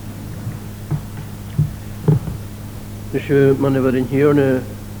Dus man hebben in hier een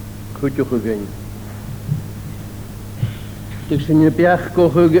goedje gegaan. Dus in je pech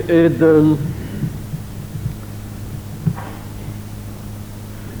kochen eten.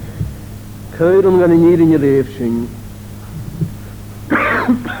 Keuren gaan hier in je leven.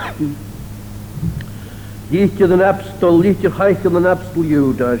 Liedje de apstel, liedje geitje de apstel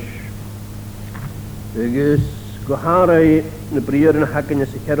Judas. Dus geharai de prieren hakken je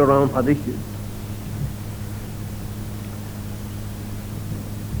zich erom had ik.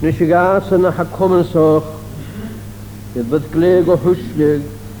 Nu je gaat ze naar komen zo. Het wordt klego huslig.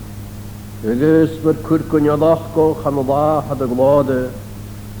 Dus wordt kurken je dagko gaan we daar hadden glade.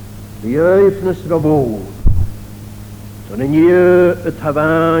 De jeufnes rabo. Toen je het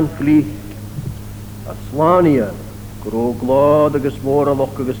havaan vliegt. Als Swania. Gro glade gesmoren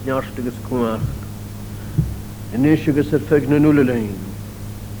lokke gesnjaste geskuar. En is je geserfegne nullelein.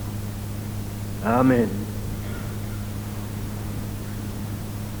 Amen.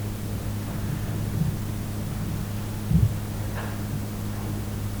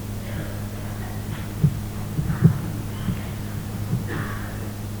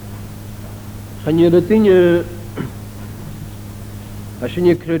 Gaan je dat in je, als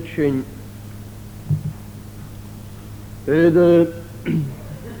je krutschen, de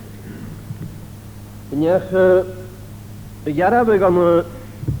jaren we gaan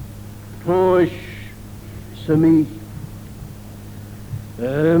hoes semi,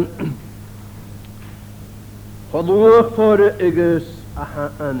 geloof voor igus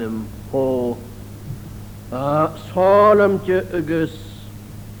ahanem ho, salamtje igus.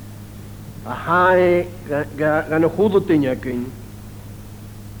 Ahai gaan een goede dingen. Ik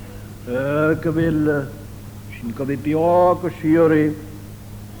wil biak schieren.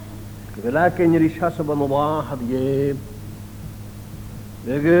 Ik wil lekker je schassen van Allah had je.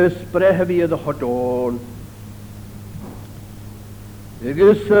 Ik spreken wie de hoton. Ik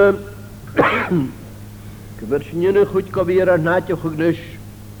wil je goed kaberen naadje geglis,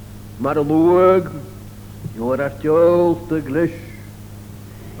 maar loog je wordt jou te glis.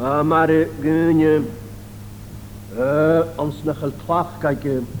 Maar kun je ons nog een twaalf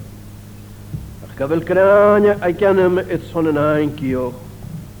kijken. Ik wil kraanje, ik ken hem het zo'n eindje.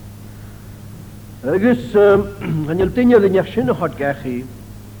 Ik is, en je tien jaar in je zin had gegeven.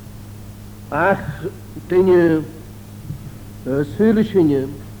 Ach, tien jaar, zullen je,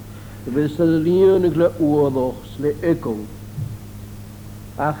 we zullen hier een klein oorlog, sle ekkel.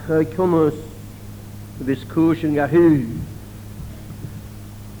 Ach, kom eens, we skoen gaan hier.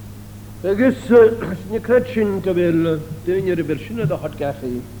 Ik is je kretschen kabel, tien jaar bersine dat had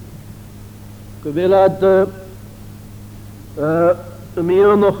gegeven. Kabel had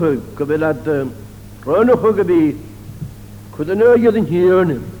meer nog, kabel had ruinig gebied. Kunnen nu je den hier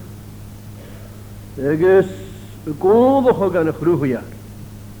nemen. Ik is goede nog aan een vroege jaar.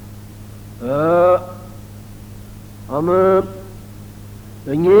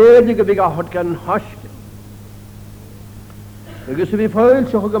 Een eerlijke bega had kan haschen. Ik is wie veel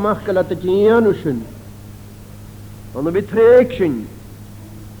zo gemaakt dat het janussen. En dan betrekken.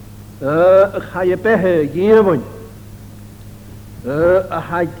 Ga je pehe geven.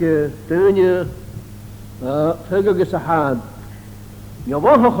 Ga je teunje. Veel gezegd. Ja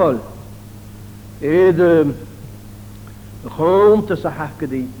wat al. De grond te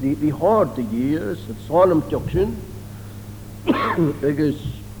zeggen die harde is het salem tjokken. Ik is.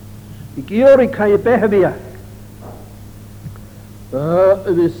 Ik ga je pehe weer.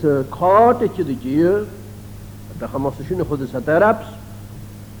 Het is kaartje de gier. Dat gaan we zien hoe het Arabs.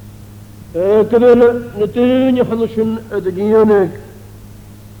 Terwijl natuurlijk gaan we zien de gier.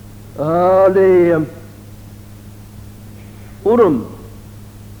 De urum.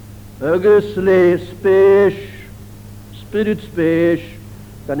 Het is le space, spirit space.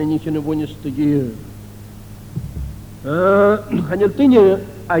 Kan je niet een wonjes te gier. Gaan je dingen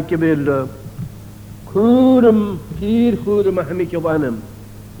uitgebeld. Kurum, hier kurum ahmik yabanam.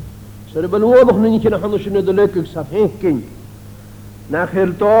 Serbal wadah niet naar handen zijn de leuke safheken. Na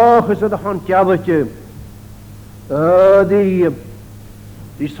heel toch is het han tjabetje.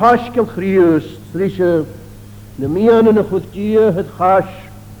 Die saskel krius, strische. De mianen een goed kier het gas.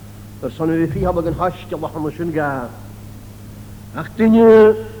 Er zijn we vier hebben een hasje wat handen zijn ga.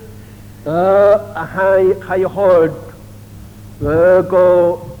 Achtinje, hij je hoort.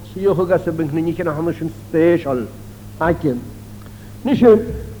 Go. Zie je hoe ze ben niet naar handen special. Aken. Niet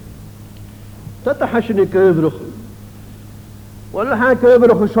dat de hasje niet keurig. Wel hij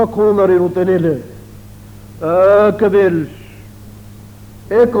keurig zo kon naar in hotel. Kabel.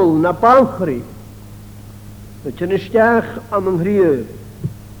 Ekel na pankri. Dat je niet sterk aan een grieën.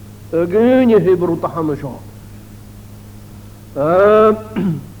 Gun je hebroet te handen zo.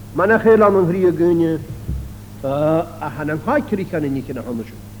 Mana chael an hri gynne a han an haikirich an unig yn a hannes.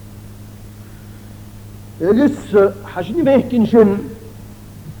 Agus hasin mechgin sin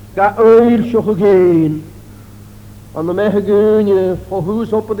ga oil sioch gein an de mech gynne fo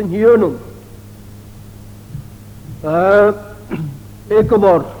hús op den hiernum.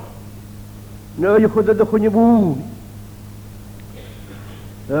 Ekelor nou je goed de goede boel.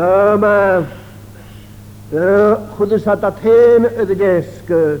 Maar goed is dat heen de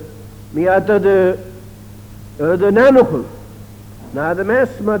desk. Mi had de nanogel. Na de mes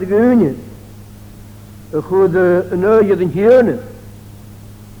maar de gunje. Goed nou je de hierne.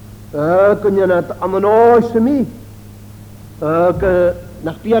 Kun je net aan mijn oorste mi.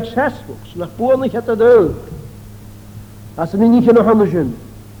 Nach Piat Sesbox, nach Poornig het de als ze niet nog anders zijn.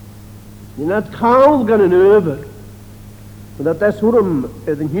 Je net kaal gaan over. Maar dat is waarom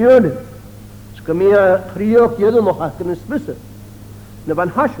het een hierne. Ze kan meer kriok jullie nog achter een spissen. Ne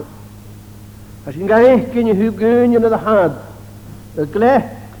van hasje. Als je een kun je hugen je naar de hand. Het gelijk.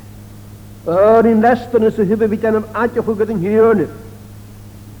 In Leicester is ze hebben we dan een aantje voor een hierne.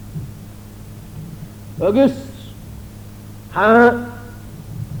 August. Ha.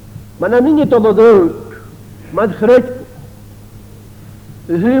 Maar dan niet tot de dood. Maar het gerecht.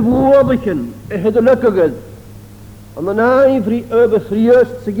 Heel woordeken, het de lukkigen. En daarna even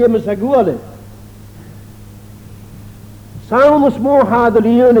overgriust, ze geven ze goede. Samen smoor hadden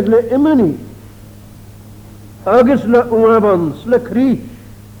die enige immer niet. Agus le oorabans, le krie.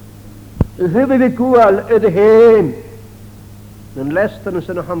 Hebben we goal uit de heen. En Leicester is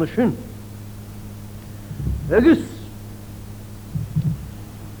een handeschen. Agus.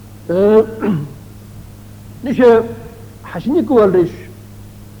 Niet je, als je niet goal is.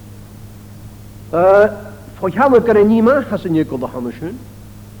 Voor jou kan je niet meer als je niet kon handeschen.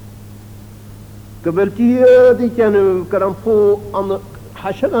 Geweld die kan voor aan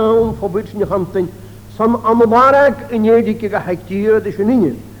hashen voor beetje niet hanten. Sam amabarak in je die gehacteerd is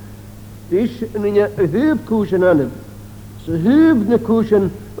niet. Dus in je heupkoeschen aan hem. Ze heup de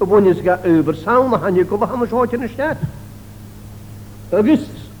koeschen wanneer ze gaat over samen gaan je kon handeschen wat je niet staat. August.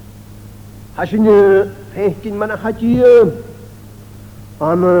 Als je heen man had je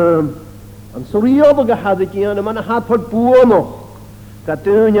aan Syrië gehad dat je aan man had voor boer nog.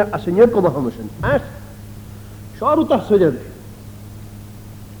 Katunya als je kon handeschen. Echt. Zou dat zo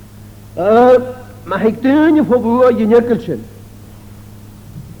maar ik doe je voor boer je nekkeltje.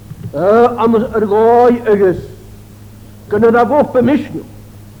 Anders gooi ergens. Kunnen dat ook bemischen.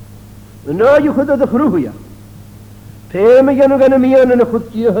 En nou je goed dat de groeien ja. Thema je nog een meer en een goed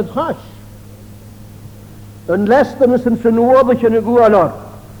je het hash. En Leicester is een vernoordelijk en een goeie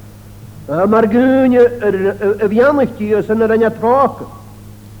maar kun je weinig die zijn er niet traken.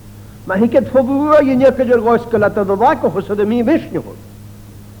 Maar ik heb voor boer je nekkeltje gelaten de wakker voor ze de meer wist niet.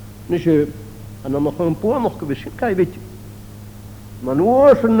 Dus en dan nog een paar nog gewist, kan je weten. Maar nu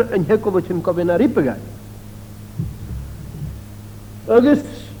is een hekkel dat je hem kan weer naar riepen gaan. August,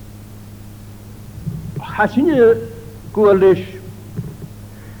 als je koel is,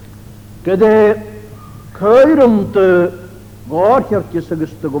 dat de keurend gaartjes is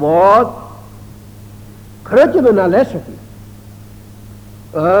te gewaad, krijg je een les op je.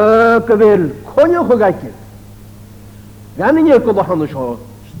 Gewel, kon je gegaatje. Ga niet je kan handen schoon.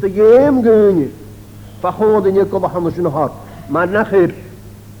 De game gunje. Van gewoon de je kan handen schoon had. Maar nachher,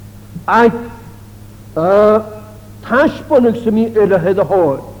 uit tasponig ze me ele het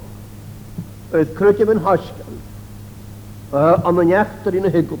hoor. Het krijg je een harsken. Aan een jachter in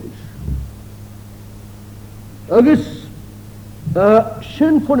een hekkelbus. August,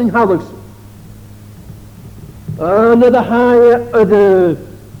 schön von den Hallex. Na de haaien de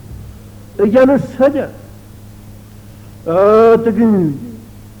Janus hadden. Te gun.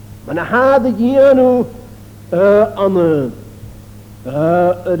 Maar na hadden Janu aan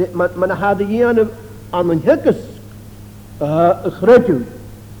maar na hadden Janu aan een hekkes grootje.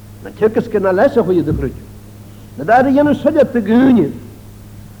 Met hekkes kan lessen hoe je de grootje. Na daar de Janus hadden te gun.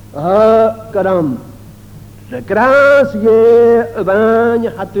 Karam. De graas je van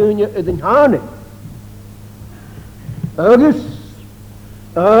je hatunya in hane. August.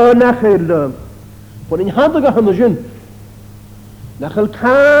 Nachher voor in handige handejen. Nachher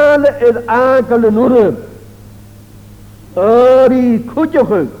kale het aankale nure. Die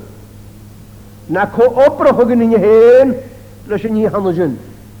kutje. Na ko oprogen in je heen. Dus in je handejen.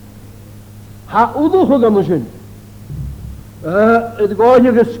 Ha udo handejen. Het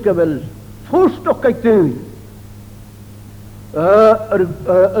gooie geskebel. Fuß toch kijk doen.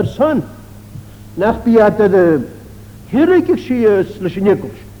 Son. Nach Piata de Hirikische Sleshinekos.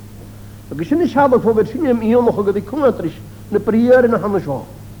 Ik zie niet schade voor het zien hem hier nog een beetje na briar na hanna seo.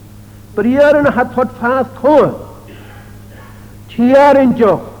 Briar na hat hot fast coa. Tiar in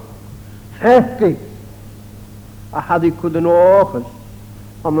joch. Fechke. A had ik could an office.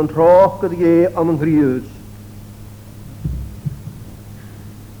 An an troch gyd ye an an grius.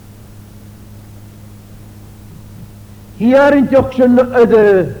 Hier in joch sy'n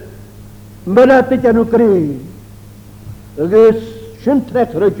ydy. Myna beth anw greu. Agus sy'n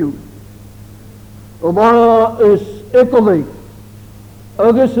trech rydw. Oma is ecolig.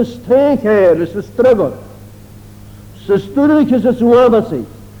 Agus is techer, is strygol. Systyrig is yswabasi.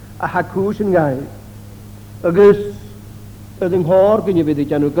 A hacws yn gael. Agus ydy nghor gyn i fydd i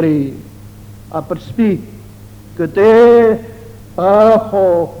anw greu. A persbig. Gyda a ho.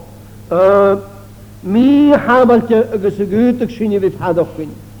 Mi habaltje agus y gydag sy'n i fydd hadwch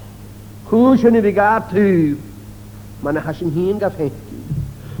gyn. Cwys yn i fydd gar tŵb. Mae'n hasyn hi'n gaf heti.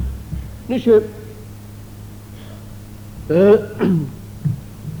 Nisio.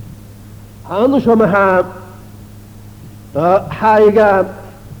 Hanno sio ma ha. Haiga.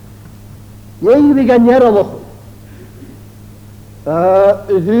 Ie'n fydd gan nierolwch.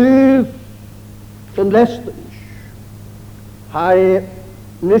 Hyf yn lestys. Hai.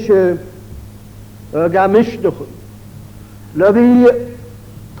 Nisio. Ga misdwch. Lyfi.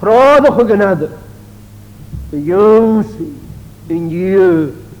 Trodwch o gynadw. Y ywsi yn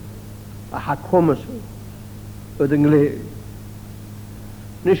yw a hacwmys yd yng Nghleu.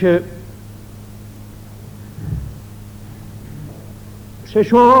 Nisio se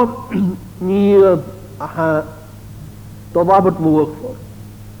sio ni a ha dofabod mwch for.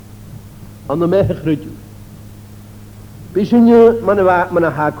 Ond y mech rydw. Bys yn yw ma'n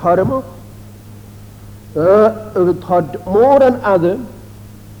a ha corymwch. Y tod môr yn adym.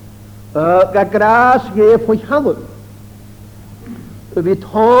 Ga gras ge fwy hawr. Y fi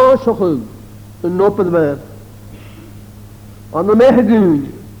tos o'ch yn nopad yma. Ond y mech gwn.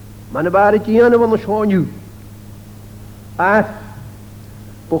 Mae'n y bar i gian o'n sion yw. Ach,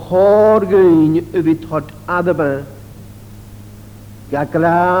 bwchor gwn y fi tod adym. Ga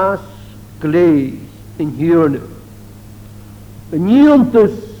glas gleis yn hirn. Y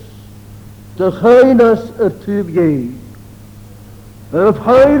niantys dy chainas yr tŵb geid. Y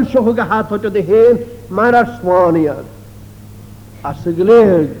ffael sy'ch o gahatod ydy hen mae'r arswaniad. As y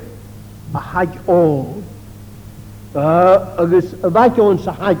gleg a hag o'n. Agus y fag o'n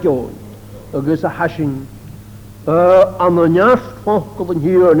sa hag o'n. Agus a hasyn. An y niast ffocol yn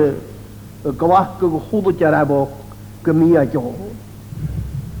hirne. Y glach o chwlwyd ar aboch gymiad o'n.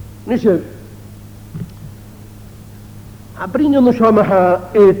 Nisio. A brin yn y siom a ha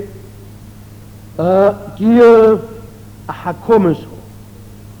yd. Gyr a hacwmys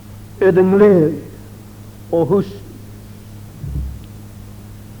yd yng Nghleu o hws.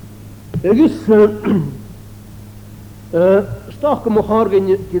 Ygys stoch ym mwchor gyn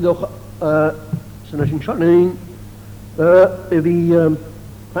gydwch sy'n asyn siarn ein y fi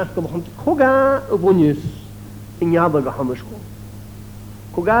fach gymwch coga y fwynys yn iadag a hamysgo.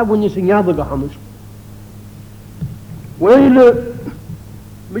 Coga y fwynys yn iadag a hamysgo. Wel,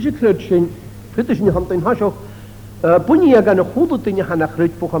 mis y cryd sy'n ffydys yn hant ein hasio Bwni ag an y chwdwyd yn hanach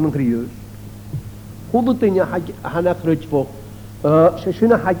rydbwch am yn griws. Chwdwyd yn hanach rydbwch. Se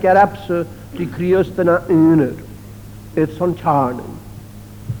sy'n hag arabs di griws dyna unyr. Yd son charnin.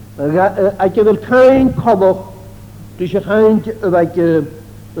 Ac y fel cain coddwch. Di se chain y fag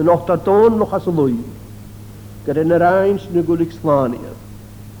yn ochtadon noch as y lwy. Gyda yn yr ein sy'n y gwlyg slania.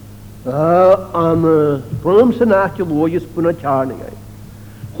 Am rwym sy'n ac y lwy ys bwna charnin.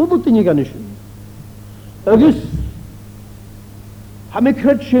 Chwdwyd yn gan ysyn. Agus ha mi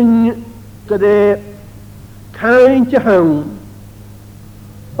cryd sy'n gyda cain ti hawn.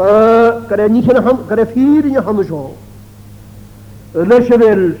 Gyda ffyr yn y ham y sio. Lys y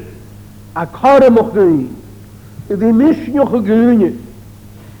fel a corym o'ch gyn. Y fi misnioch y gyn.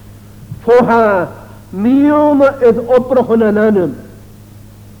 Fo ha mion edd obrach yn ananym.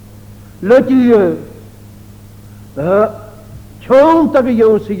 Lydi y tiont ag y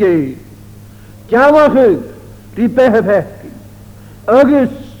yw'n sy'n gyd. Gawach y ri beth hech.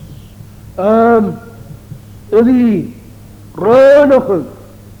 Agus ydi rönwch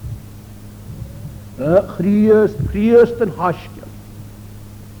chriast yn hasgian.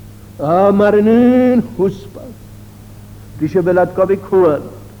 Mae'r un hwsbad. Dwi eisiau fel atgofi cwan.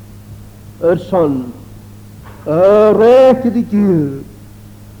 Son. Rech ydi gyr.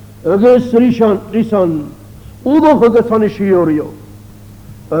 Agus rison. Wddwch agus son y siorio.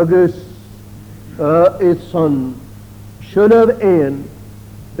 Agus yd son. Siwnydd ein,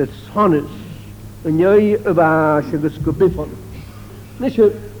 bydd sonus, yn iau y fas agos gybiffon. Nes yw,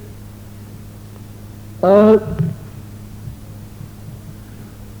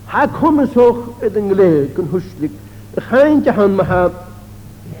 ha komen zo in een gelijk, een huiselijk. De geintje han me ha,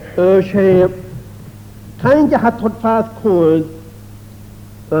 geintje had tot vaat kon,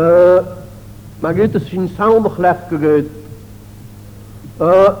 maar het is een zondig lekker uit.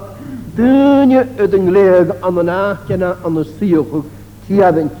 Toen je in een gelijk aan de nachtje aan de ziel,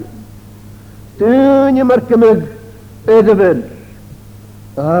 tiadentje. Toen je maar kemig uit de wind.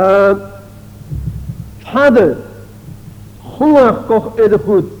 Hadden, goeie koch uit de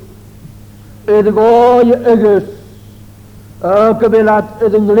goed. Uit de gooie ergens. Kabelat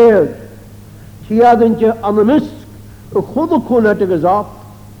uit een leer. Tiadentje aan de misk. Een goede kon had gezegd.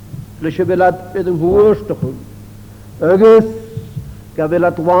 Lesje belat uit een hoorste goed. Ergens.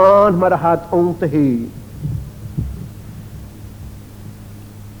 Kabelat waan maar had om te heen.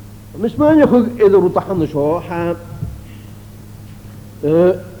 Misschien je goed uit de route gaan zo.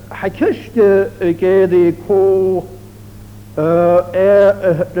 حكشت كذي كو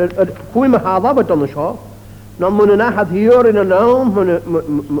كوي محاضبة تنشا نمون ناحد هيورنا نوم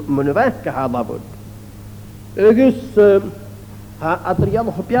من وحك حاضبة اجس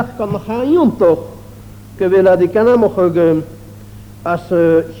أتريال خبيخ كان خايم توخ كبيلا دي كان مخوغ أس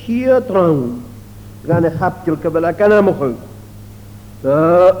هي تران غاني خابتل كبيلا كان مخوغ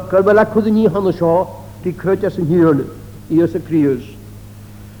كبيلا كذني هنشا دي كرتس هيورنا إيوس كريوس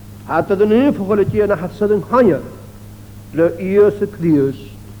حتى دنيا فخلتي أنا حسدن خايا لا إياس كليوس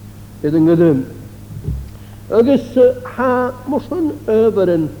إذن قدم أجس ها مصن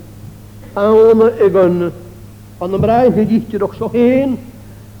أبرن أنا إجن أنا براي هديه تروح شوهين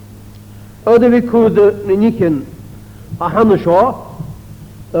أدي بكود نيكن أحنا شو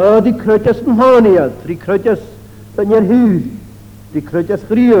أدي كرتش مهانيات دي كرتش تنيرهي دي كرتش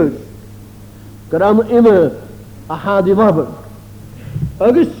خريوس كرام إما أحادي بابر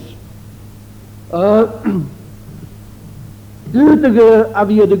أجس Gütige,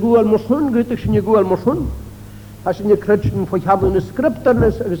 aber je de Gual Moschun, gütig schon je Gual Moschun, hast du je kretschen, wo ich habe eine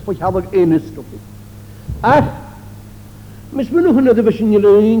Skripternis, wo ich habe eine Stoffe. Ach, mis wir noch in der Division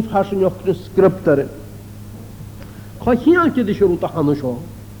jelöin, hast du noch eine Skripterin. Ga hier aan je de Shuruta Hanusho.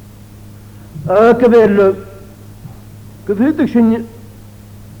 Gewelle, gewütig schon,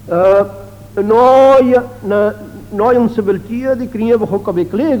 neue Ziviltier, die kriegen wir auch bei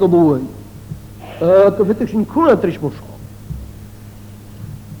Klege boeien. Gewütig schon Kunatrisch Moschun.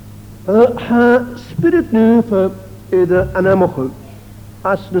 Ha spirit nu voor de anamoge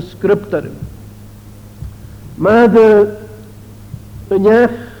als een scripter. Maar de ja,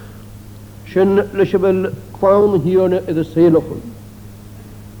 zijn lesbel kwam hier in de zeeloge.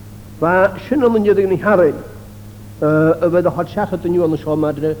 Maar zijn dan je de niet haren. We de had zeggen toen je aan de school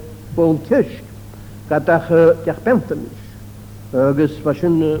maar de boontjes. Dat je penten is. Dus was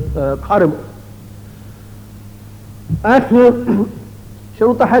een karm. Eigenlijk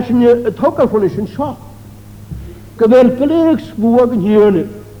شو تحشني اتوقع فنشن شو قبل كليكس بوابن هيرني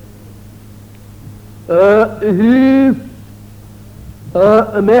هيف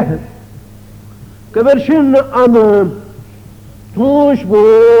مهر قبل شن أنا توش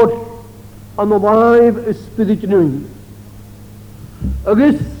بور أنا ضايب اسبيديتنين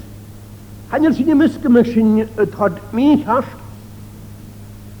أجس هنيل شني مسك مشين اتحد ميش هاش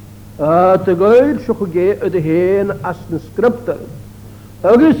تقول شو خجي ادهين أسن سكريبتر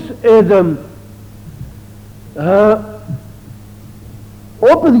أجس إذا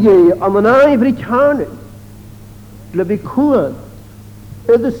أوبدي أماناي بريتشان لبيكون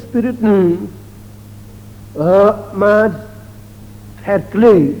إذا spirit nu ماد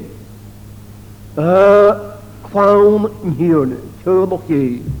herkleed kwam hier natuurlijk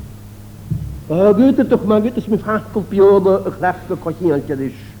je gaat het toch maar het is met hakelpionen een grafje kwartiertje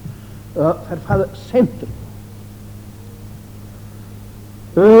dus vervallen center.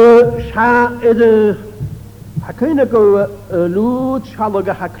 Sha ede hakene go lood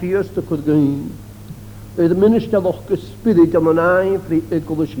shalaga hakrieste could gain. The minister of spirit on an eye free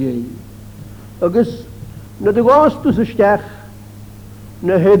ecology. Agus na de was to se stach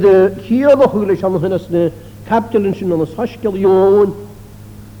na hede hier nog gelish aan hennes ne kapitalen sin on hashkeljon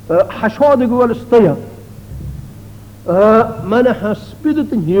hashade go al staya. Man has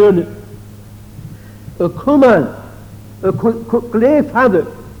spirit in here. Come kleef hadden,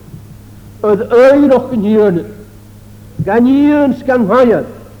 het eeuwig hier, ganien kan haaien,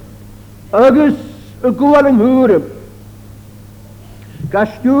 agus een koeling huren,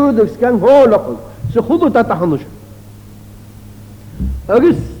 kastuurders kan holen, ze goed dat te handelen.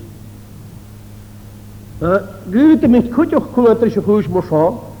 Agus, Güte met kutjoch kuatrische huis moest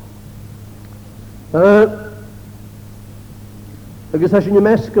agus als je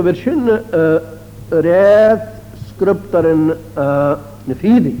meske verzinnen, Rev scriptar in na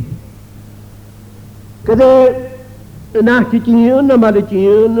fidi. Kada nachtitin na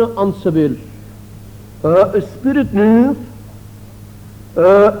malitin ansabil. Spirit nu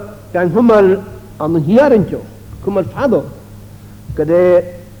kan humal an hierentjo, kumal fado. Kada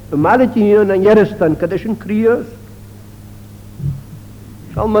malitin na yerestan kada shin krios.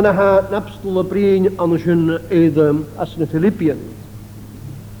 Salmanaha napstul prin an shin edem as na Philippian.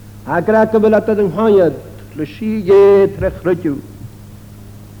 Akra kabela tadin hayat lashige trekhratu.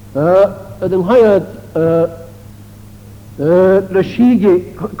 Adin hayat lashige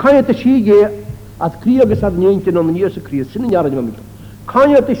kayat shige at kriya gesad nyentin an niese kriya sin yara mamit.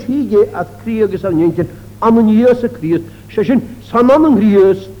 Kayat shige at kriya gesad nyentin an niese kriya shashin sanan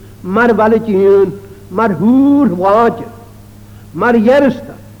kriya mar valitin mar hur waje mar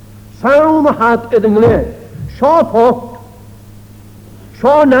yersta saun hat edin le shafo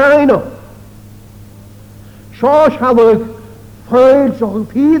Shaw nine, Shaw Shavok, File, so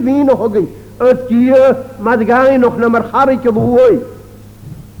feed me no hugging, Earth dear, Madgai noch number Harik of Woy.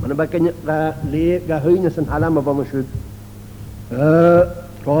 When I can lay Gahunas and Halama Bonashut,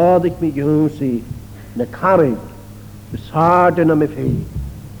 Trodik me you see, the courage, the heart and a mefay.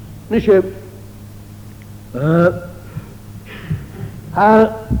 Niship,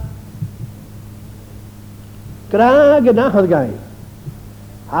 Krag and Ahadgai.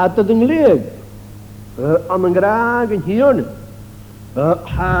 Had het een leeg. Aan een graag en hier.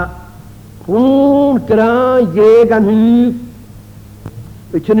 Gewoon graag je gaan huif.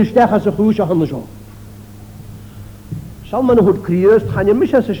 Het je niet steg als een goede handen zo. Zal men goed kriest, gaan je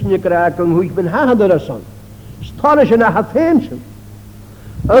mis als je niet graag kan hoe ik ben hagen er zo. Staan je naar het feestje.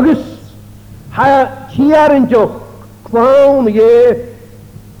 Agus, hier in toch. Gewoon je.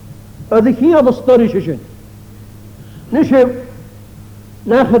 Dat ik hier de story zijn. Niet je.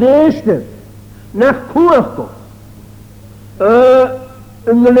 Nach reiste, nach kurko,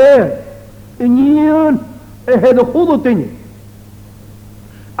 in de leer, in hier, het de goede dingen.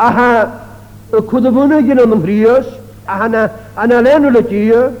 Aha, kude wonen je dan brios, aha na alleen het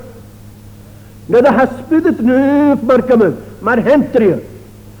hier, dat de haspit nu markemen, maar hentrie,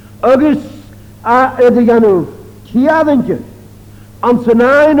 agus de janu, kiaventje,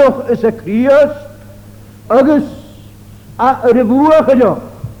 ansenai nog is een krios, agus revoer gedaan.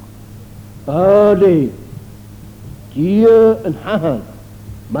 Nee. Hier een hahan.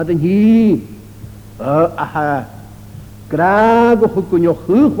 Maar dan hier. Graag of kun je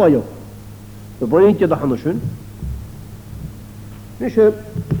goed van je. We brengen je de handen schoen. Dus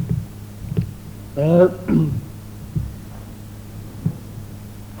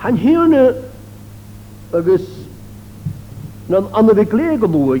han hier nu. Dus dan andere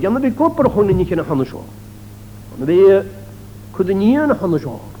kleren doen. Ja, maar die koper gewoon niet in de handen schoen. Dan ben je كده نيان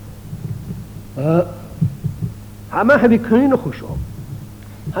حنجار هما هبي كين خشوا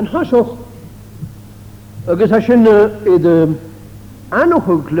هنحشوا أجلس عشان إذا أنا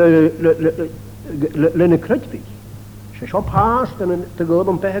خو لنكرتبي شو باش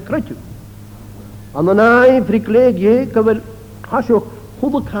تقولهم به كرتب أنا ناي فريكليج يه قبل حشوا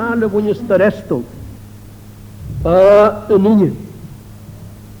خود كله ونسترستو نيني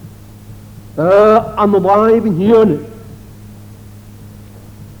أنا باي بنيانه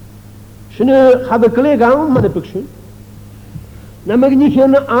شنو هذا كليك عون ما نبكشن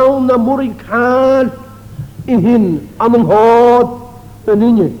نمجنيشن عون نموري كان إهن أمن هاد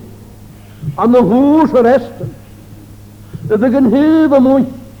نيني أمن هوش رست بقن هيبا موي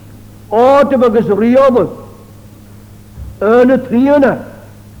آت بقس رياضة أنا تريانا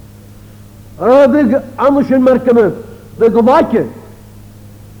بق أمشن مركمة بق باكي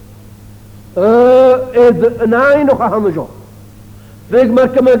إذ ناين وخهمجو Weg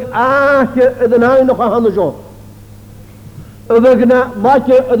merken aatje de naai nog aan de zo. Weg na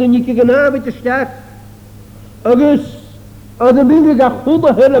maatje de niet genaam met de sterk. Agus de minge ga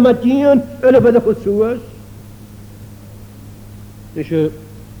goede hele matien en bij de goedsoes. Dus je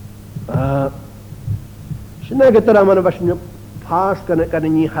snel er aan was je pas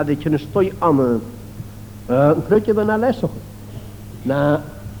kan niet hadden je stoi aan. Een grootje van alles. Na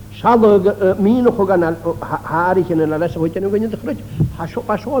شالو مين خو غنا هاري كن لا لسه وجهنا غني تخرج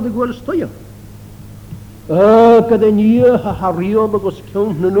حشو هذا قول استويا كده نيه هاريو بقص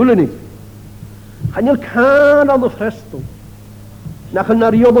كون نولني خنيل كان على فرستو نخل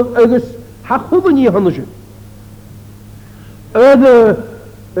ناريو بقص حخوبني هنجن هذا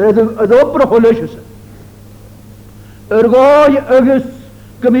أبرة خليشس أرجاي أجس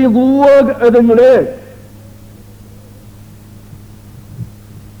كبيغوج أدنولي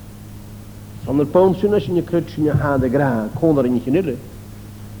Van poonsje als je je krutje je de gra, kon er niet in.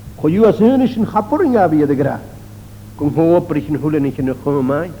 Goeie als hun is een gapering hebben je de gra. Kung hoop er in hulen in de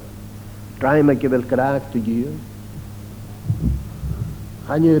gomaai. Draai me wel kraak te gier.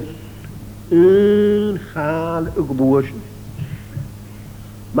 Gaan je een gaal geboorsen.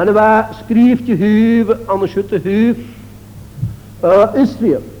 Maar waar schreef je huwe aan de schutte huwe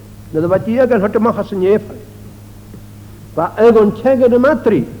Israël. Dat wat je gaan had te maken zijn jeff. Waar egon tegen de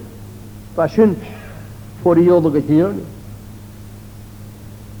matri. Waar schön voor de jodige hier.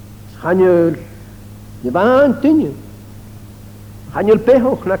 Gaan je waan tingen. Gaan je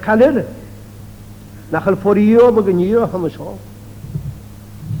pehoog naar kalere. Naar voor de jodige hier gaan we zo.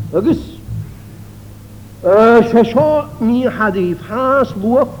 Dus شاشا می حدیف هاس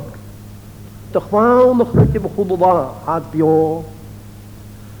لوف تخوان نخرج بخود الله هات بيو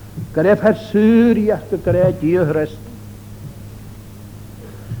كريف هر سوريا كريف جيهرست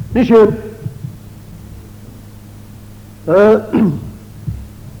نشون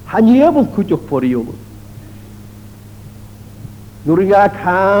حنيابل كتوك فوريول نورياك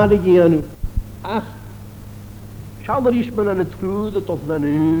حالي جيانو شالر يشمن aan het goede tot dan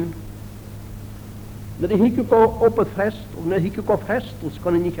nu. Met de hikko op het vest, of met hikko op vest, dus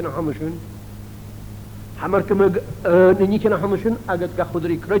kan ik niet naar handen doen. Hammer kan ik niet naar handen doen, als het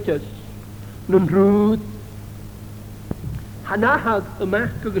gaat krutjes, een rood. Hana had een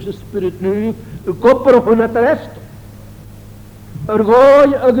machtige spirit nu, een kopper van het rest.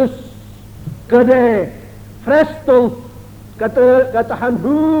 Gooi agus, kade, frestel, kade han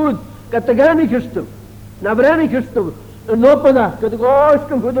hoed, kade ganigustel. Na brani Christum, nopana, kad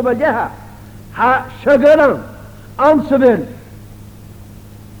goshtum kudu baljaha, ha shagaran, ansabel.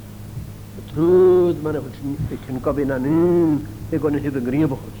 Trud man ik kan kabina nun, ik kon het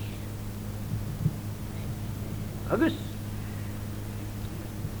griebos. Agus.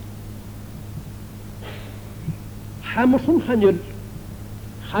 Hamusun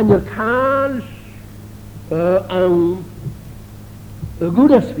hanyer kals aan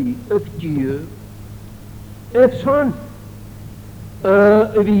goedasvi of dieu. Het son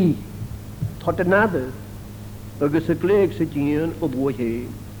wie tot de nader agus a gleeg sit in op wohe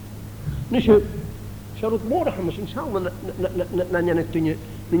nische zal het morgen gaan misschien zal na na tunje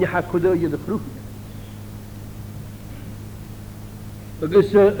ninja ha kudo je de vroeg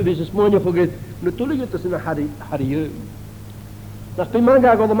agus wie is morgen vergeet natuurlijk het is een hari dat bij man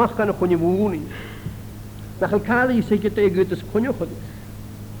ga de mag kan konje wonen dat el kali zeker tegen het is konje goed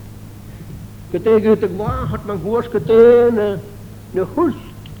Ketegen te gwa had man hoors ketene ne hus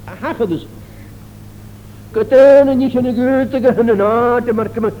hagedus ketene niet in gute gehne na te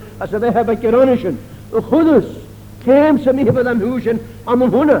marken als we hebben keronischen khudus kem se mi hebben dan husen aan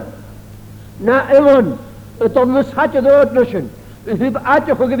een hunne na ewan het ons had je dood nischen we hebben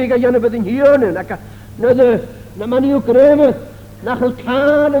atje gewegen jane bij hier na de na maniu kreme na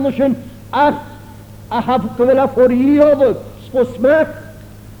gelkaan nischen ach heb wel voor hier sposmak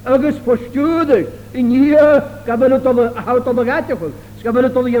agus postuurde in hier kabel tot de hout tot de gaatje goed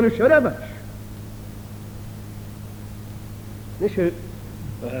kabel tot de jaren schreven dus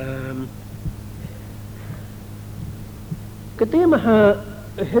كتير ما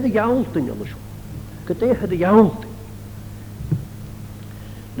هذا يعولتني يا مشو كتير هذا يعولتني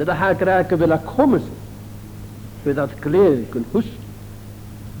لذا هاكراك بلا كومس في ذات كلير كن هش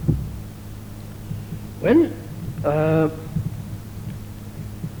وين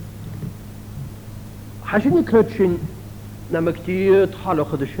حشني كرتشن نمكتير تحالو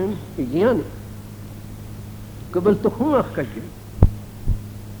خدشن يجيان قبل تخوخ كجي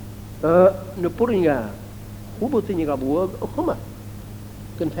نبورينيا خوبتني قبوغ أخما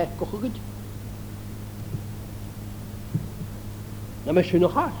كن فاك كخوغج نمشي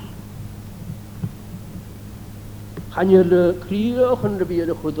نخاش خاني الكريا خن ربيع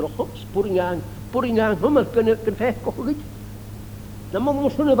الخضر خبز بورينيا هم كن فاك كخوغج لما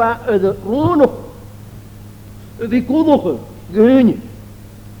مصنع بعد رونو ذي كودوخ جيني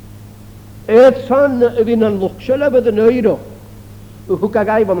إتسان بين اللقشلة بدن نيرو وهكا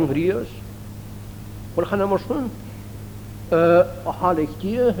جايبا من غريوس والخنا مصنع حالك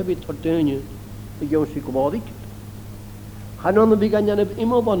تيه هبي تردني يوسي كباديك خنا نبيجان جانب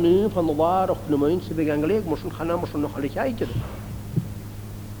إما بني فنوار أخنمين سبيجان غليك مصنع خنا مصنع خالك هاي كده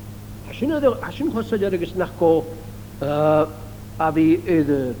عشان خاصة جارجس نحكو أبي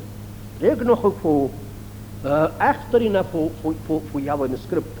إذا ليك نخوك فو achterina voor jou in de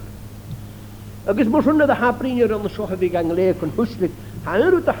script. Ik is maar zonder de haaprinjer aan de schoen die gaan leken huselijk. Gaan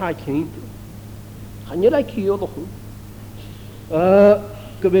er te haak heen. Gaan je dat hier nog goed?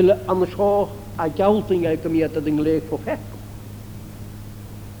 Ik wil aan de schoen uit jouw ding uit om je te ding leek voor gek.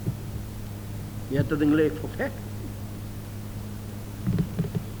 Je te ding leek voor gek.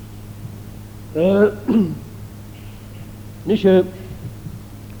 Nische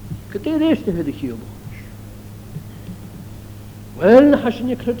Kadir is de hede kiel. Wel hashin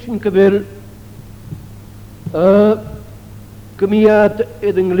je klutsin kabel Gemiat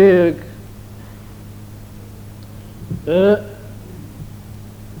edin leeg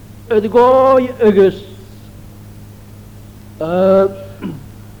het gooi agus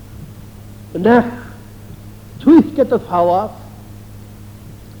nach tuicht het halaf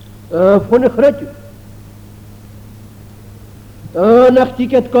van een gretje nach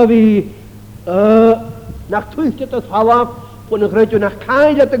tiket kovi nach tuicht het halaf van een gretje nach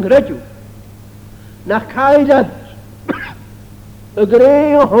kaai dat een gretje nach kaai dat een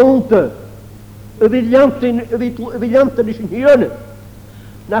greie honte een wiljanten is een hierne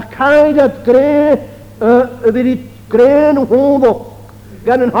nach kaai dat greie een greie honde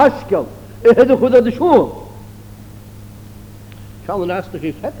gan een haskel het een goede de schoen zal een aardig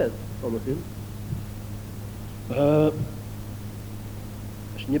heeft het om het in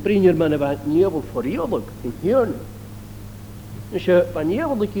als je pringer man wat nieuw voor eerlijk in hierne als je wanneer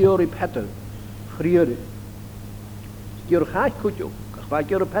de keer op het grieren keer gaat goed joh waar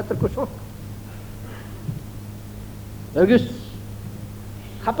keer op het kost ergens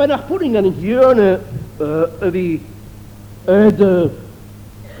heb je nog voeding aan in hierne wie de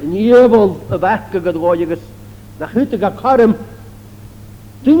nieuw werken gedroogd nach heute ga karm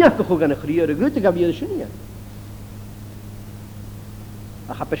tinja ko gaan grieren heute ga weer zien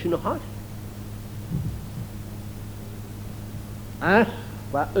heb je nog hard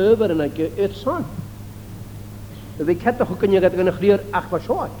waar over en ik het zon we ketten hoe kun je dat gaan grieren ach wat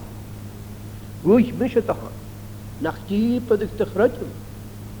zo hoe ik mis het toch nach die producten groot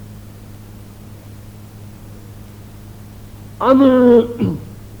aan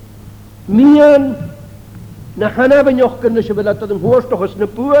mien na hana ben joch kunnen ze willen dat een hoorst toch eens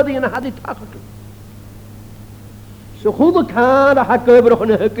een boer die had dit takken zo goed ik had de hak over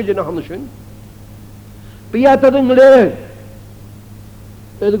een hukje naar handen zien biat dat een leeg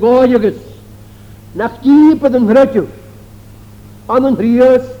het gooijes nach diepe den grutje aan een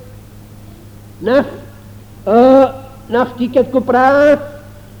rius nach tiket kopra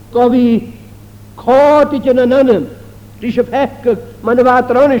kovi kootje na nanen die je hek man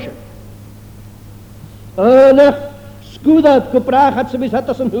water anische nach skudat kopra had ze bis had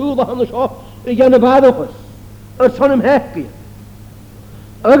dat een hulde anders op ik aan de badogus het van hem hekje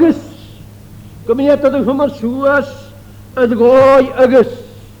agus kom je tot een hummer suas het gooi agus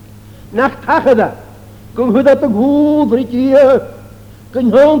nach tachada kom hoe dat een goed ritje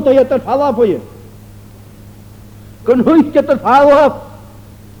kun hond dat je het vallen voor je kun hoe je het vallen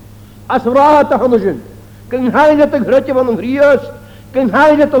als raad te handigen kun hij dat een grutje van een rius kun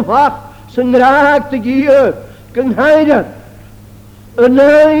hij dat een vacht zijn raak te geven kun hij dat een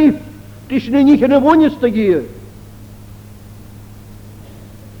neef die is niet in een wonjes te geven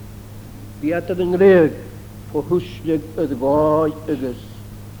die had het een leeg voor hoeslijk het gooi is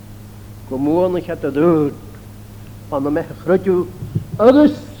gewoon ik had het dood aan de mege grutje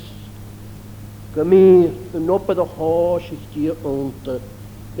agus kom hier een op de hoos is hier onder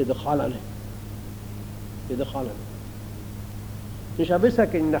in de gallen dus heb ik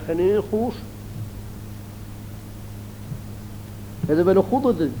zeggen dat geen hoes het is wel een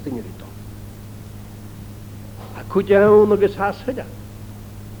goede dingen dit ik kon jou nog eens haast gedaan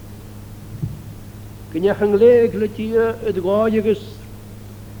kun je gaan leeg dat je het gooi is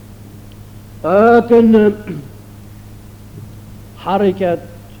een harikat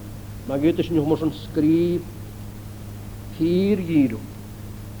maar het is nog maar zo'n schrijf 4 jaar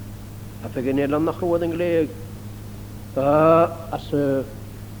heb ik in Nederland nog gewoon geleerd als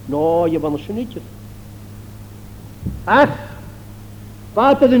nou je van een snietje ach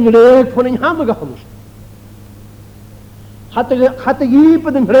wat is een geleerd van een hamburger gemoest had de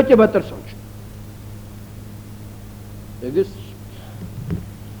jepen een gretje wat er soms dus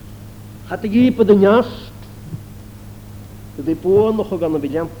had de jepen de jas de poor nog gaan een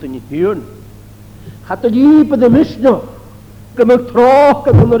beetje niet huren had de jepen de misno kom terug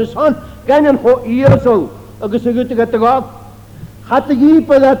van de zon kan een ho hier zo agus het gaat gaan had de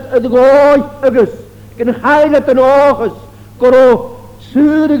jepen dat het gooi agus kan hij dat een ogen koro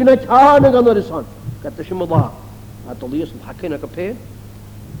zuurig naar aan gaan de zon dat is maar daar had al eerst hakken kapé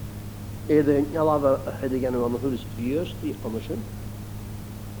de jala het gaan aan de huis viers die commission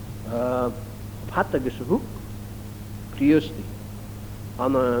had de gezoek Christi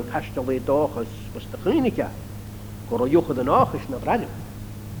aan een kastele dages was de klinika koro joch de nacht is naar brand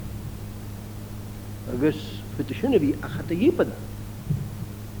dus voor de schöne wie had de jepen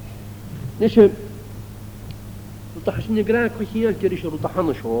dus dat is niet graag wat hier is er te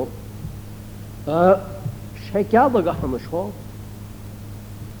gaan zo sé ceada go hana seo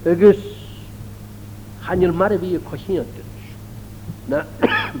agus chanil mar a bhí cosíanta na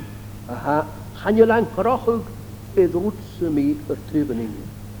chanil an chorachug iad rútsa mí ar trúbaninge.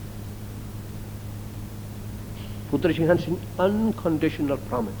 Pútar sin sin unconditional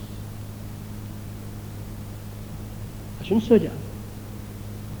promise. A sin soja.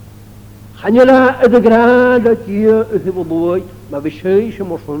 Chanila a grad a dia a hifo bwyd, ma fi sé sem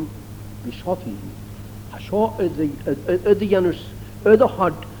morson, fi sofi. A sio ydy janus, ydy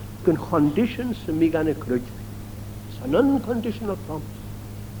hod gan conditions sy'n mi gan y crwyd. It's an unconditional promise.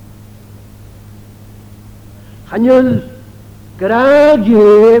 Chanil grad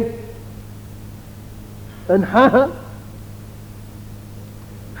je yn ha.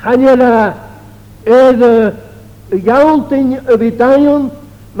 Chanila ydy iawntin y fydaion,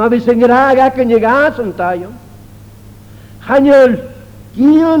 ma fi sy'n graag ac yn y gas yn taion. Chanil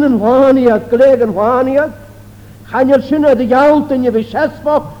gion yn hwaniad, gleg yn hwaniad. Chanil sy'n ydy iawntin y fi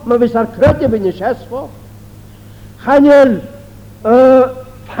sesfog, ma fi sy'r cryd y fi'n y sesfog. Chanil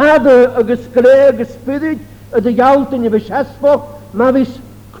fada agos gleg ysbydyd, ydy iawntin y fi sesfog, ma fi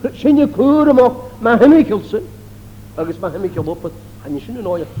sy'n y cwr ymog, ma hymigol sy'n. Agos ma hymigol opad, chanil sy'n yn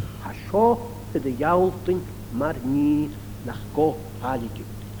oed, ha sio ydy iawntin mar nid nach go halig.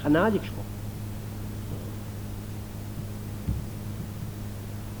 Hanalig scho.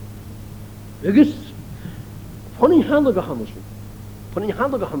 Agus von in handen gehandeld. Von in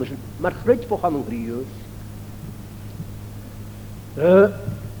handen gehandeld, maar groot voor gaan grieus.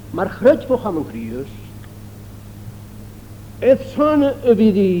 Maar groot voor gaan grieus. Het zijn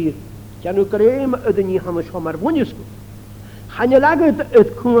wie die ja nu kreem de niet handen scho maar wonjes. Gaan je lagen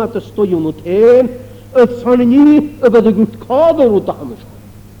het kon te stojen moet heen. Het zijn niet over de goed kader uit de handen.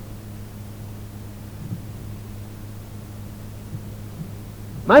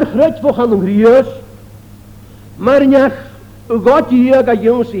 Maar groot voor gaan grieus. Maar niet God hier ga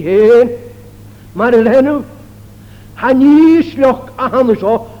jongens heen. Maar lenu hij niet slok aan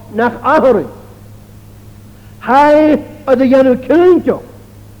zo naar achteren. Hij de janu kindje.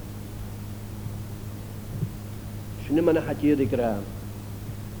 Schne man hat hier de graam.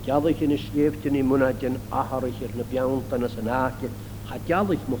 Jallig in schleeft in monatjen achteren na piantan as naake. Hat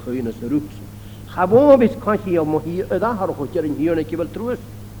jallig mo geen as roeps. Gewoon bis kan je mo hier de achteren hoor in hier net wel troos.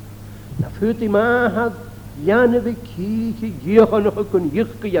 Na voet die man had Janne kieke hier nog kun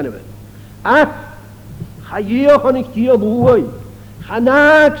jikke janne. Ah, ga hier gaan ik hier boei. Ga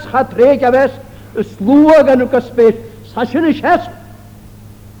naaks ga treka west, sloeg en ook aspeet. Sasje is het.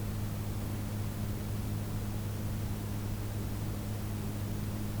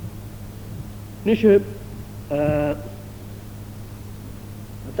 Nisje,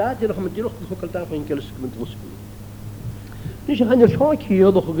 dat je nog met je nog gekocht daar van kennis kunt lossen. Nisje gaan je zo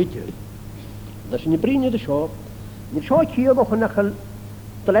hier nog een Dat is niet brengen de shop. Niet zo hier nog een achel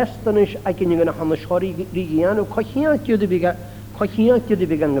telesten is. Ik ken je nog aan de schori region. Ook kachiantje de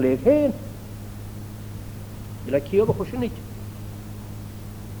began gelijk heen. Je lijkt hier nog eens niet.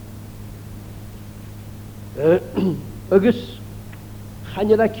 Agus, gaan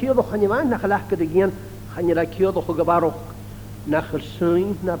je dat hier nog gaan je waan naar gelijk de gaan. Gaan je dat hier nog gebaar ook naar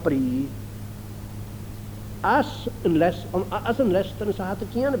gersijn naar brie. Als een les dan is het een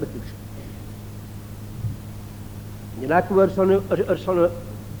keer betuigd. Je lijkt wel zo'n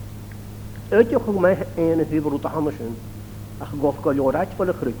uitje mij en het heel route anders in. Ach, gof koljoraat voor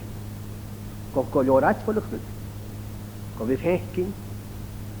de groet. Gof koljoraat voor de groet. Gof weer heen.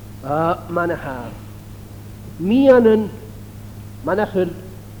 Mannen haar. Mianen. Mannen gul.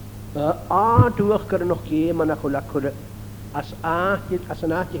 Doorkeren nog keer. Mannen gul akkurat. Als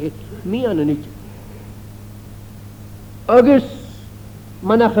een aardje heet. Mianen niet. Agus.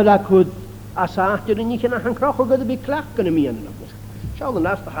 Mannen gul akkurat. Als achter de niet naar gaan krijgen, gaat de klaar kunnen mienen. Zou de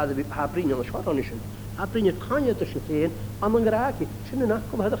naast haar brengen als wat anders. Haar brengen kan je tussen heen aan een raakje. Zijn nacht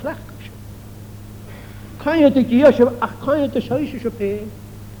komen het klaar. Kan je te kiezen, kan je te huisjes op heen.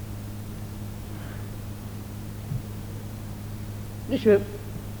 Dus ze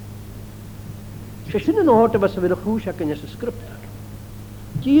zijn een hoort wat ze willen goed zeggen in zijn script.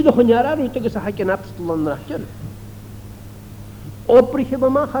 Die nog een jaar uit tegen ze hakken afstand naar je. Oprich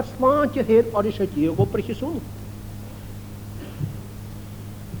hebben maar haar slaantje heet, wat is het hier? Oprich is zo.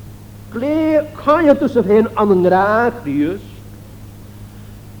 Klee kan je tussen heen aan een raak, dus.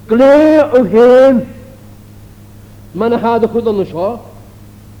 Klee of heen. Maar had de goed aan de schop.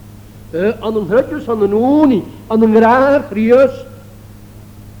 Aan een hutjes, aan een onie, aan een raak, dus.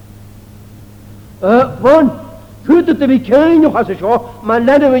 Want, goed het te bekijken nog als een schop, maar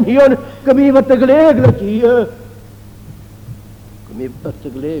laten we hier, kom je wat tegelijk hier. Met te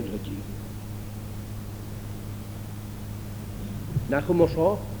geleefd hier. Na chum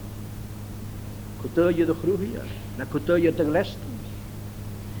so. Kuto je de groeien. Na kuto je de lest.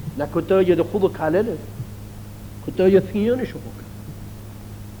 Na kuto je de goede kalele. Kuto je fione zo.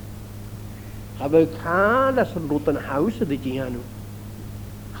 Hebben kan dat een roten huis de Giano.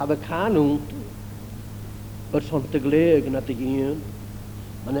 Hebben kan er zo'n te gelegen naar te gaan.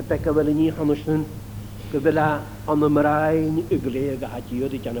 Maar een pekke wel niet anders doen. We willen aan de marijn gelegen had je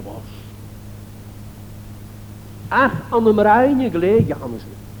dit aan de bos. Ach, aan de marijn gelegen anders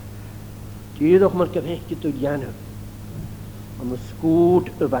doen. Je toch maar gevechtje te gaan. Aan de scoot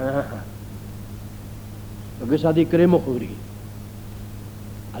wagen. We hadden kremoguri.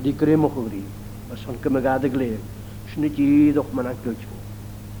 Hadden kremoguri. Maar zo'n kemegade gelegen. Snit je toch maar een klutje.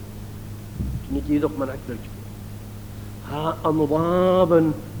 Snit je toch maar een klutje. Ha aan de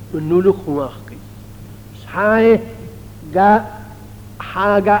waben een nullig gemaakt. Hij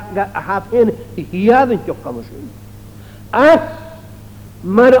ha in hier een job kan doen. Ach,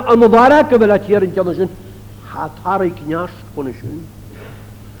 maar aan de waarheid wil het hier een job doen. Had haar ik niet kunnen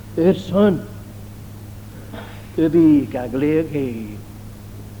doen. Son, ubi gelegen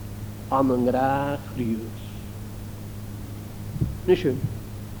aan een graag rius. Niet zo.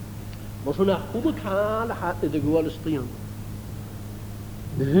 Maar zo'n goede kaal had de gewone strien.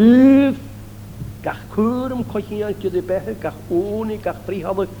 Huf, kach kurum kochiantje de behe, kach oni, kach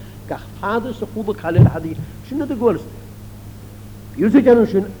frihade, kach vader de goede kaal had die. Zo'n de gewone strien. Jullie kennen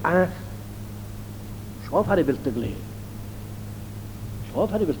zo'n ach. Schoof had hij wil te gelegen. Schoof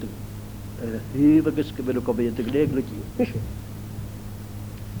had hij wil te gelegen. Heel geske wil ik op je te gelegen. Niet zo.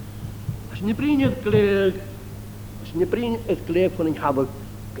 Als je niet prien het gelegen, als je niet prien het gelegen van een hebben.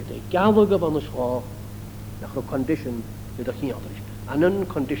 De gaelic van de school, naar een condition, dat geen ander is. An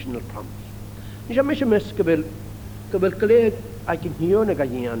unconditional promise. Niet een beetje mis, ik wil gelegen, ik kan hier niet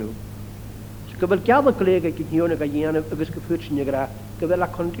gaan nu. Ik wil gaelic gelegen, ik kan hier niet gaan nu, ik wil gevoerd zijn je graag, ik wil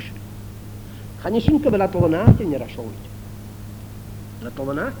een condition. Ga je zien, ik wil het overnacht in je rasoort. Het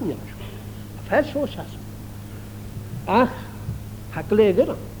overnacht in je rasoort. Veel zo is het. Ach, ga gelegen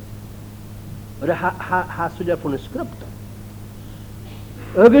dan. Maar ha ze van een script.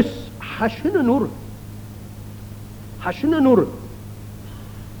 Agus hashin nur. Hashin nur.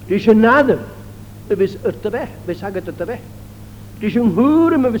 Dis nade. Bis ertebeh, bis haget ertebeh. Dis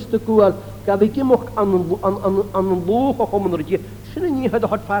hure me bis te koal. Ga ik mocht aan een boog gekomen dat je sin niet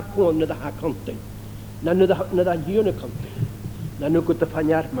had vaart kon naar de kant. Naar de hierne kant. Naar nu te van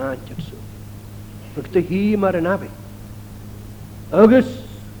jaar maandje zo. Ik te hier maar een abi. Agus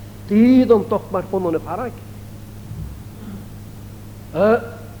die dan toch maar van een farak.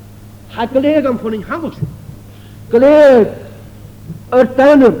 Ha gelegen van een handels. Gelegen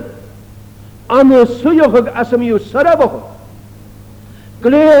ertanen aan de sujog als hem je sarabog.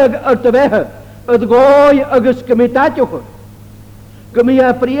 Gelegen ertewege het gooi agus kemitatje.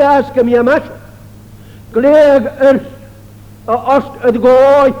 Kemia prias kemia mas. Gelegen als het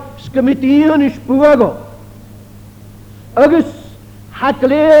gooi skemitien is puago. Agus ha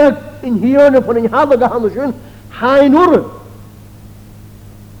gelegen in hier van een handels ha nur.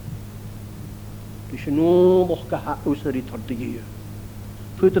 Dus je nu nog gehaald is er iets te geven.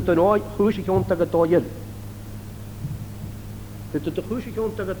 Voelt het een ooit goed je komt tegen tooien. Voelt het een goed je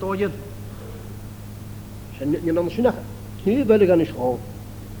komt tegen tooien. Je dan zien hier wil ik aan de school.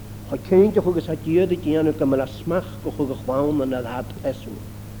 Het kindje goed gezegd hier dat je aan het kamera smag goed gewoon en dat had essen.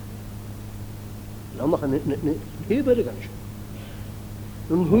 Dan nog een hier wil ik aan de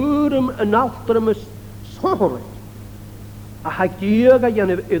school. Een hoerum en achterom is zorgelijk. Hij hier ga je aan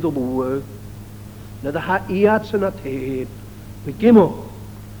de edelboer. Na de haat zijn het heet. We komen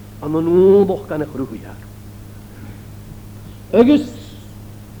aan een oorlog kan ik groeien. Ergens,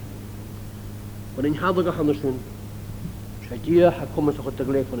 wat een hadden gaan doen. Zij hier komen ze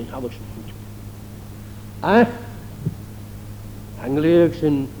tegelijk van een hadden doen. Ach, Angelijk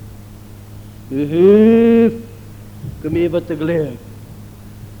zijn. U heeft gemeen tegelijk.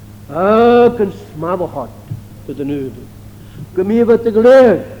 Een smalle hart te de neuden. Gemeen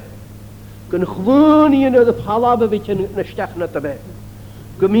tegelijk. Kun gewoon hier naar de halabe weet je een stek naar te bij.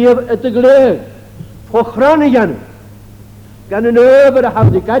 Kom hier het tegelijk. Voor granen gaan. Gaan een over de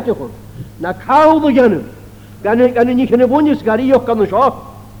habdikatje gaan. Na koude gaan. Gaan niet in wonjes gaan je kan dus af.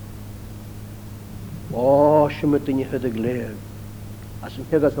 Oh, je moet niet het tegelijk. Als een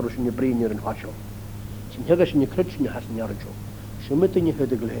hegas er in je brein in hasjo. Als een hegas in je krutsch in je has in je arjo. Je moet niet het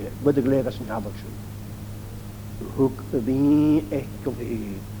tegelijk. Met tegelijk als een habdikatje. Hoek wie echt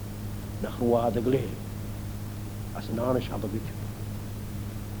geleden. Nach ruade gelegen. Als een ander had ik het.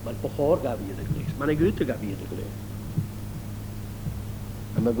 Maar behoor gaf je de gelegen. Maar ik weet gaf je de gelegen.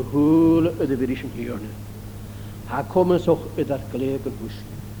 En mijn gehoor de verischen hier. Ha komen zo in dat gelegen huis.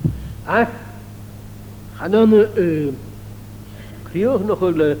 Ach, gaan dan kreeg nog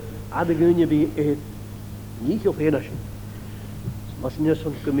wel adegunje bij het niet of heen als je. Maar niet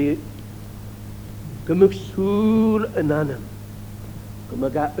zo'n gemixul en anem.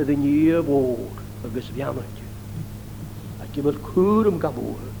 Gemaga de nieuwe woord, een gesviamertje. Ik heb het kurum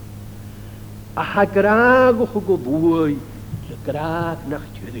geboren. Ha graag of gebooi, je graag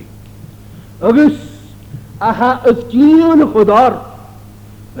nachtje. Agus, ha het dieren gedar.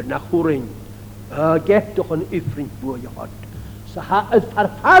 Maar nach horen, geeft toch een ifrint voor je hart. Ze ha het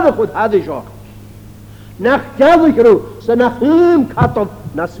vervaardig goed hadden zo. Nach jelligro, ze nach hem katon,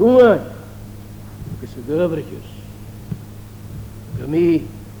 na zoen. Gus het overigjes. Gemee,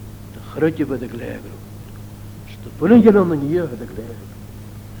 de grutje bij de glegro. Ste pullingen aan de nieuwe bij de glegro.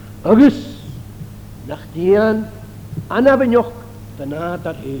 Agus, nach dien, Anna benjoch, daarna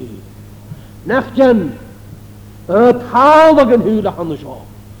dat heen. Nachtjan, het haaldigen huwelijk aan de zo.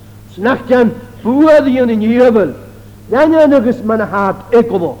 Nachtjan, boerde je in je jubel. Dan je nog eens mijn haat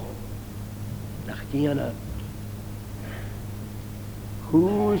ekkelboog. Nachtjan,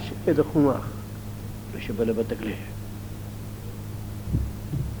 hoe is het de groenach? Dus je willen wat te kleden.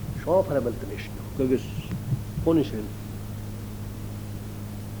 Zo ver hebben we het niet. Kijk eens, ponischen.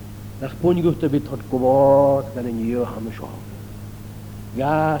 Nach ponigust te bit het koboot, dan in je ham zo.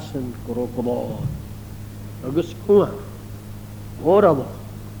 Gasen, krokoboot. Agus groenach. Hoorabog.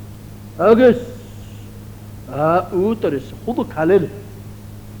 Agus, uter is goede kalel.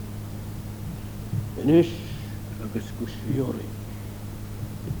 En is agus kusjori.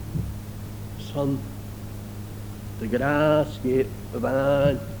 San de gras geeft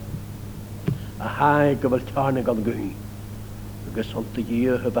baan. Hij kan wel tjane kan gaan. Agus san te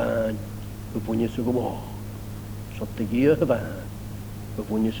geven baan. Bevoen je zo gewoon. San te geven baan.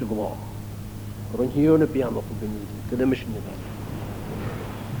 Bevoen je zo gewoon. Rond hier een piano gebeurt. Kunnen we niet.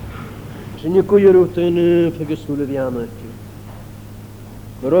 Sinje koeierouten vergestoelen vianetje.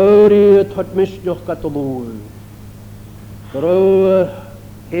 Roori het had misjoch kataloe. Roori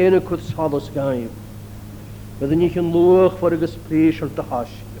ene kut sadas gaim. Met een niet een loog voor een gesprek te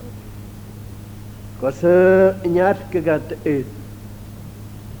hasje. Was een jaar gegaan te eten.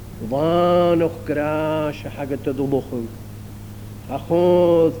 Waar nog graasje hagen te domochen.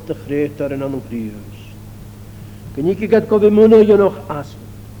 Achot te greter en aan een krius. Kan ik het komen moeder je nog assen.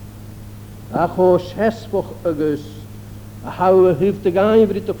 Acho zesvoch agus, hou heeft de gaan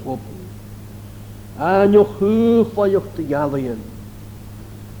voor te foppen. Nog hoog van je te jallen.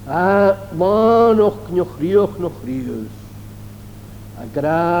 Maar nog rieus.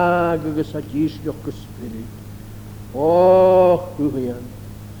 Graag agus het is nog gespeeld. Och, hoegean.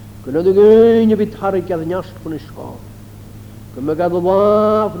 Kunnen de geene bithark aan de jast van de schaal. Kunnen we gaan de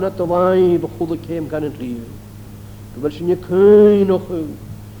waaf naar de wijn bij goede kiem gaan het rieus. Kunnen we je kein nog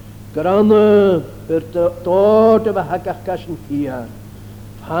Grande wird dort über Hackachkaschen hier.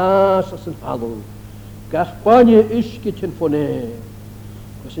 Fass aus dem Fallo. Gachbanje ischkitchen von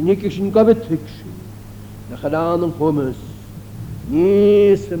was ein nikischen Gabetwikschen. Nach Adan Hummes.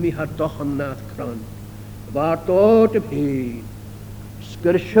 Niese mi hat doch ein Natkran. War dort im Heen.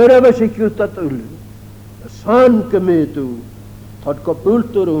 Skerschere was ich jut dat Ulle. Das Handgemetu. Tot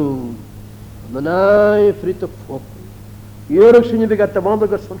Kapulturun. Und ein fritte Pop. Hier zijn we gaat de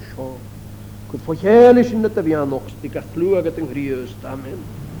wandelers van school. Goed voor heilig in het avian nog. Die gaat vloer gaat een grieus. Amen.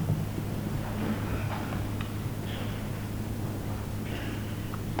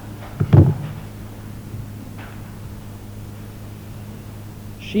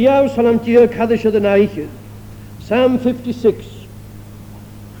 Shiaw salam tier kadische de naiche. Psalm 56.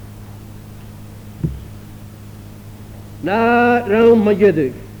 Na raum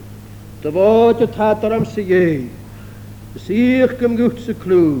majedig. De woord het hat eram sige. Zie ik hem goed ze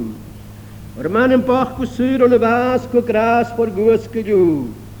kloe. Maar man een bach besuur en een waas ko gras voor goos gejoe.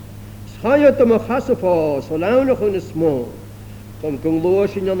 Schai het hem een gasse vaas, zo lang nog in de smoor. Kom kon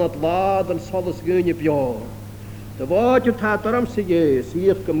loos in het laad en zal het gaan je jaar. De woord het hat eram sige, zie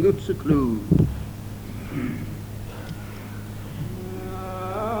ik hem goed ze kloe.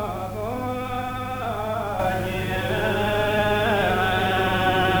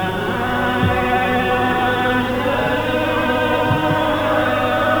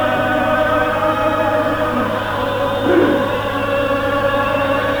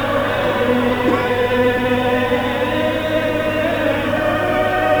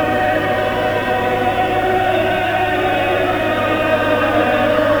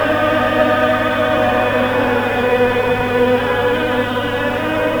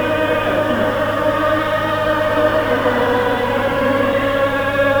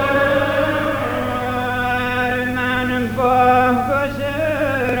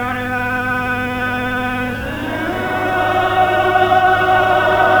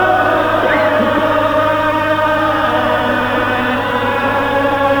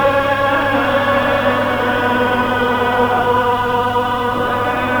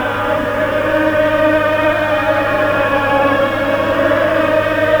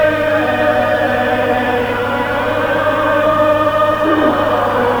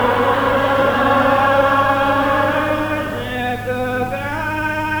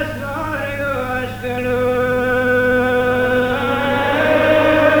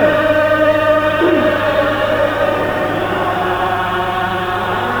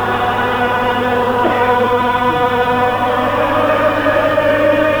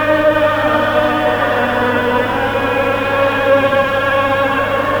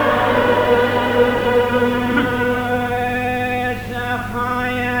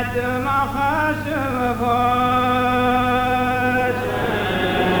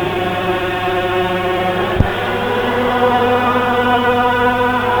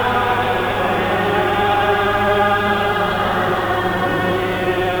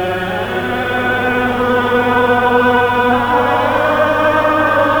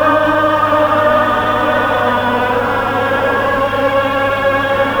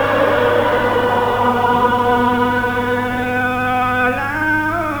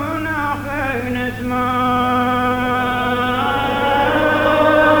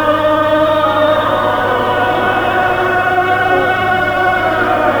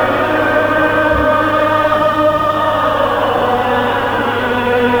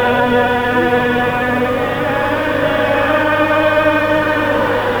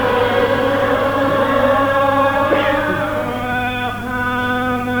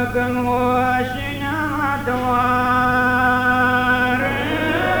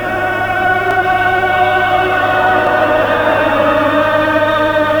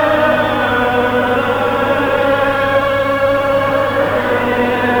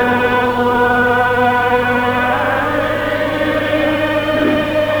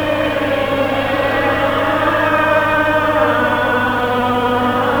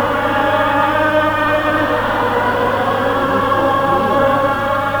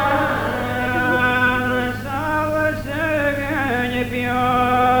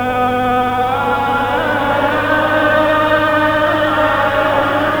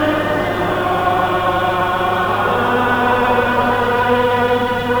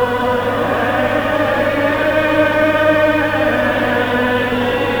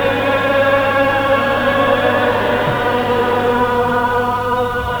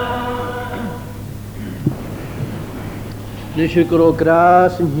 Nishikro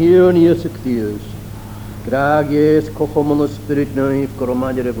gras in here and yes Gracias, cojomono spirit no if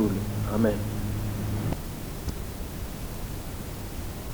coromagere. Amen.